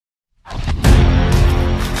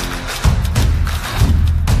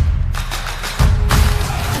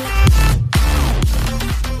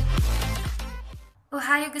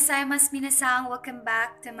gozaimasu minasan! Welcome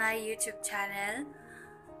back to my YouTube channel.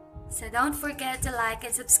 So don't forget to like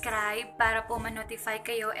and subscribe para po ma-notify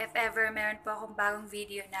kayo if ever meron po akong bagong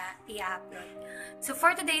video na i-upload. So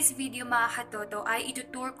for today's video mga katoto ay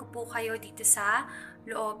itutour ko po kayo dito sa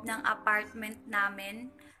loob ng apartment namin.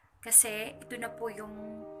 Kasi ito na po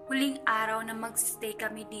yung huling araw na mag-stay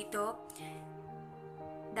kami dito.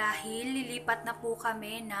 Dahil lilipat na po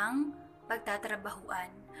kami ng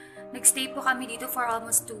pagtatrabahuan. Nagstay po kami dito for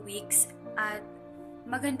almost 2 weeks at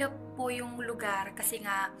maganda po yung lugar kasi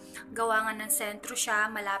nga gawa nga ng sentro siya,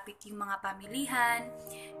 malapit yung mga pamilihan,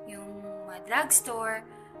 yung mga drugstore.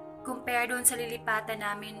 Compare doon sa lilipatan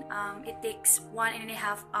namin, it takes 1.5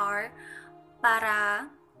 hour para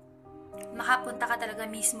makapunta ka talaga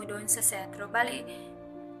mismo doon sa sentro. Bali,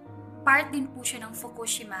 part din po siya ng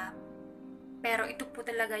Fukushima, pero ito po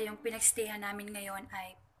talaga yung pinagstayan namin ngayon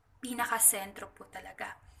ay pinaka-sentro po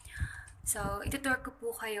talaga. So, itutour ko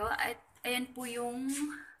po kayo at ayan po yung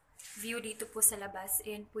view dito po sa labas.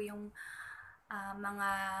 Ayan po yung mga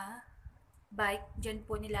bike. Diyan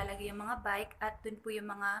po nilalagay yung mga bike at dun po yung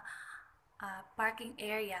mga parking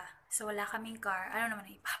area. So, wala kaming car. Ano naman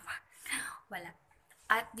ang ipapark? Wala.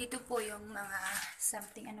 At dito po yung mga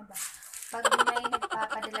something, ano ba? Pag may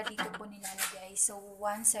nagpapadala dito po nilalagay. So,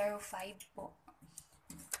 105 po.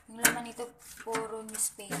 Yung laman nito, puro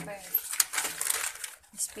newspaper.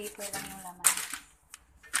 Newspaper lang yung laman.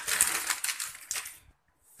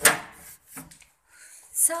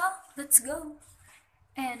 So, let's go!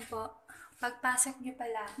 And po, pagpasok nyo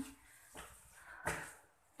pa lang,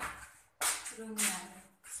 room namin.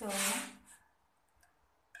 So,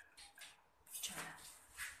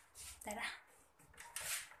 tara.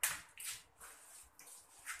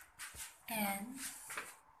 And,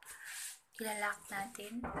 ilalak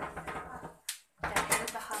natin. Dahil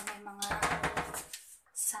baka may mga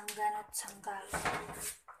sanggan at sanggal.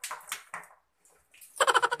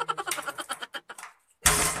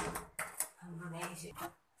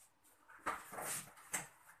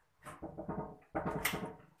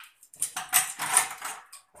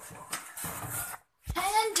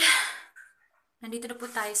 And nandito na po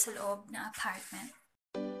tayo sa loob ng apartment.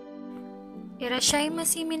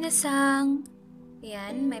 Irashaimasi minasang.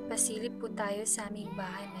 Ayan, may pasilip po tayo sa aming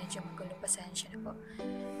bahay. Medyo magulo, pasensya na po.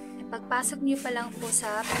 Pagpasok niyo pa lang po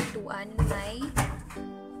sa pintuan, may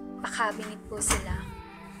pa-cabinet po sila.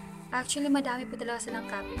 Actually, madami po talaga silang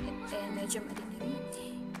cabinet. And medyo madilim.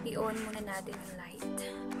 I-on muna natin yung light.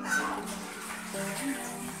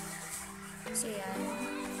 So, yan.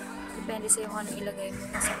 Depende sa yung ano ilagay mo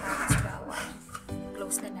sa package bawal.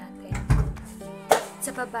 Close na natin.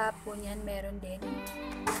 Sa baba po niyan, meron din.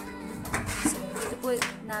 So, dito po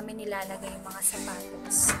namin nilalagay yung mga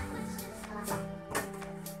sapatos.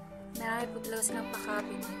 Marami po talaga silang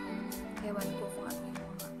pa-cabinet. Ewan ko kung ano yung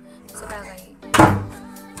mga sa bagay.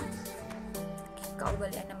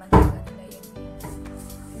 Kaugalian naman talaga nila yun.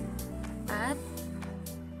 At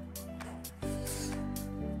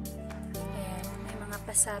ayan, may mga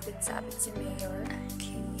pasabit-sabit si Mayor.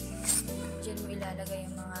 Diyan mo ilalagay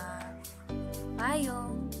yung mga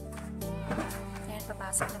payong. Ayan,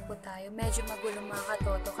 papasok na po tayo. Medyo magulong mga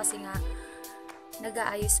katoto kasi nga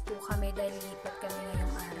nag-aayos po kami dahil lipat kami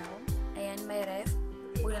ngayong araw. Ayan, may ref.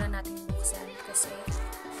 Una na natin buksan kasi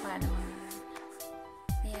para naman.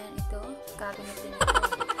 Ayan, ito. Cabinet din ito.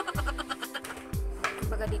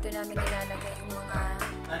 Kumbaga dito namin nilalagay yung mga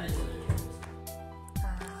ayan,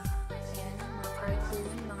 mga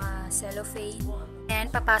cartoon, mga cellophane.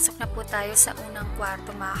 Ayan, papasok na po tayo sa unang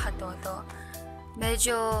kwarto mga katoto.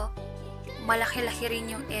 Medyo malaki-laki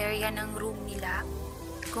rin yung area ng room nila.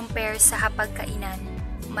 Compare sa hapagkainan,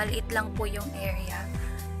 maliit lang po yung area.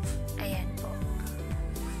 Ayan po.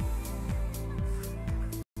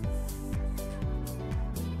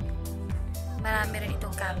 Marami rin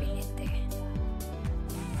itong cabinet eh.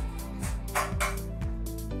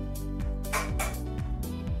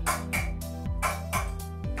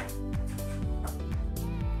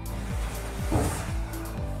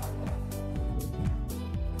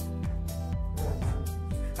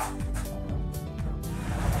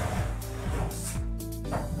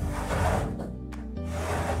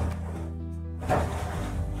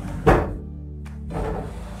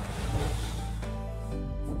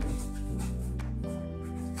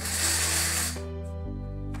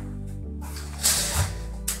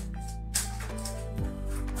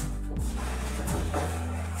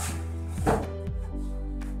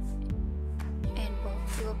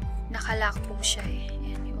 Nakalock po siya eh.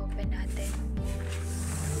 Ayan, i-open natin.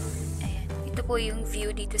 Ayan. Ito po yung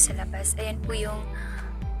view dito sa labas. Ayan po yung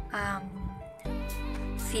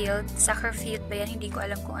field, soccer field ba yan, hindi ko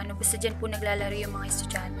alam kung ano, basta dyan po naglalaro yung mga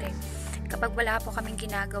estudyante. Kapag wala po kaming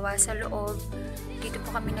ginagawa sa loob, dito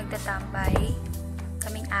po kami nagtatambay,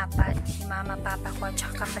 kaming apat, si mama, papa ko, at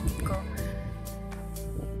saka kapatid ko.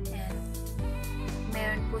 Ayan.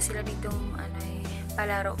 Meron po sila ditong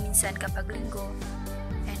palaro minsan kapag linggo.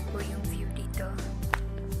 Ayan po yung view dito.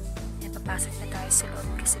 Ayan, papasok na tayo sa loob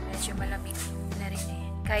kasi medyo malamig na rin eh.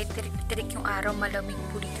 Kahit tirik yung araw, malamig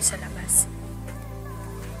po dito sa labas.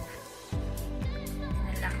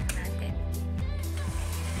 Nalock natin.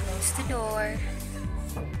 Close the door.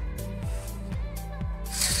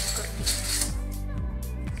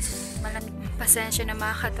 Malamig. Pasensya na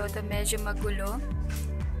mga katoto, medyo magulo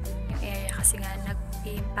yung area kasi nga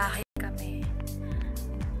nag-impake kami.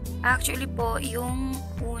 Actually po, yung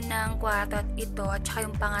unang kwarto at ito at saka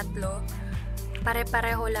yung pangatlo,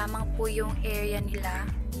 pare-pareho lamang po yung area nila.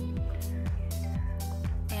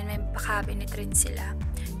 Ayan, may pa-cabinet rin sila.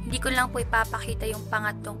 Hindi ko lang po ipapakita yung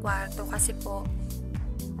pangatlong kwarto kasi po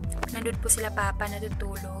nandun po sila papa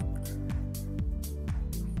natutulog.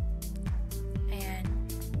 Ayan.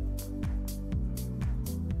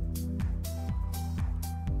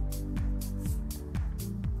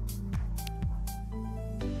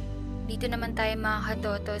 Dito naman tayo mga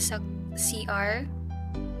katoto sa CR.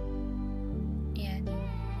 Ayan.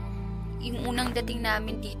 Yung unang dating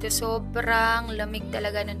namin dito, sobrang lamig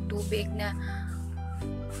talaga ng tubig na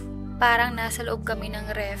parang nasa loob kami ng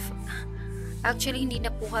ref. Actually, hindi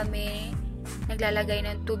na po kami naglalagay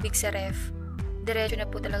ng tubig sa ref. Diretso na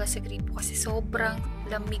po talaga sa gripo kasi sobrang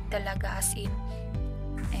lamig talaga as in.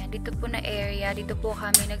 Ayan, dito po na area, dito po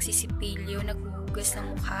kami nagsisipilyo, naghuhugas ng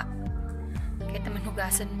mukha. Kahit naman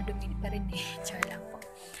hugasan mo, dumi pa rin eh. Char lang po.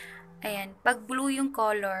 Ayan, pag blue yung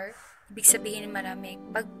color, ibig sabihin malamig.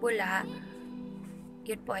 Pag pula,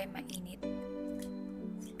 yun po ay mainit.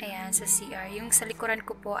 Ayan, sa CR. Yung sa likuran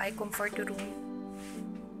ko po ay comfort room.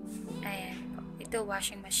 Ayan po. Ito,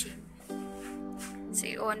 washing machine. So,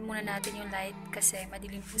 i-on muna natin yung light kasi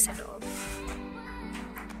madilim po sa loob.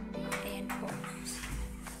 Ayan po.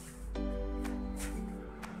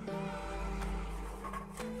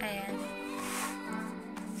 Ayan.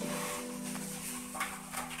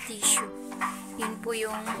 Tissue. Yun po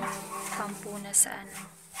yung pampuna sa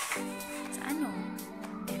ano.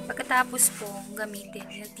 Pagkatapos po gamitin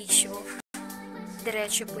yung tissue,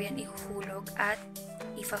 diretso po yan ihuhulog at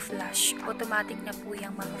ipa-flush. Automatic na po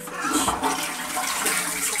yung ma-flush.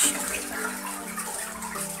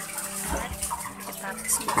 At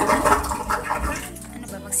pagkatapos mo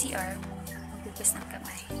mag-CR, magbugas ng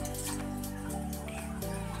kamay.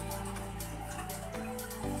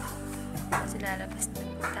 So, lalabas na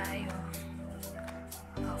po tayo.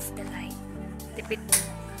 Off the light.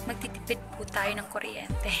 Magtitipid po tayo ng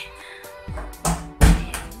kuryente.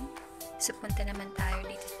 Ayan. So, punta naman tayo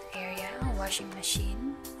dito sa area, washing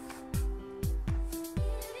machine.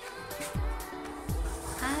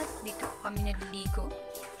 At dito po kami naliligo.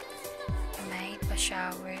 May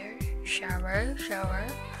pa-shower. Shower.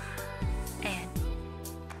 Ayan.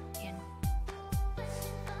 Ayan.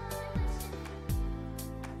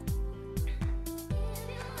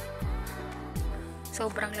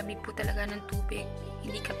 Sobrang lamig po talaga ng tubig.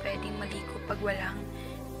 Hindi ka pwedeng maligo pag walang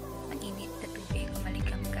mainit na tubig o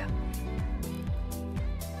maligamgam.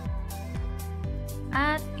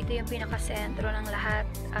 At ito yung pinakasentro ng lahat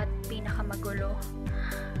at pinakamagulo.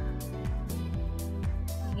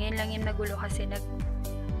 Ngayon lang yung nagulo kasi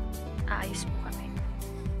nag-aayos po kami.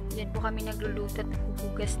 Diyan po kami nagluluto at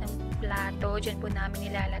naghuhugas ng plato. Diyan po namin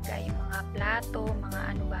nilalagay yung mga plato,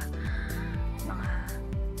 mga mga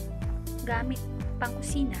gamit pang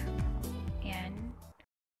kusina. Ayan.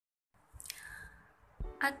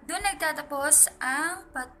 At doon nagtatapos ang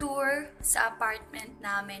pa-tour sa apartment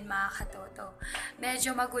namin, mga katoto.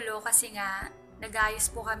 Medyo magulo kasi nga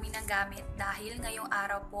nag-ayos po kami ng gamit dahil ngayong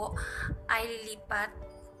araw po ay lilipat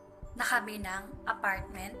na kami ng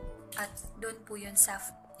apartment at doon po yun sa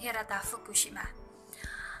Hirata, Fukushima.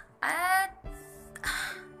 At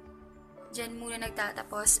dyan muna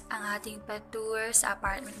nagtatapos ang ating pa-tour sa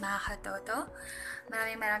apartment, mga katoto.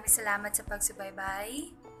 Maraming salamat sa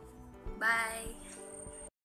pagsubaybay. Bye!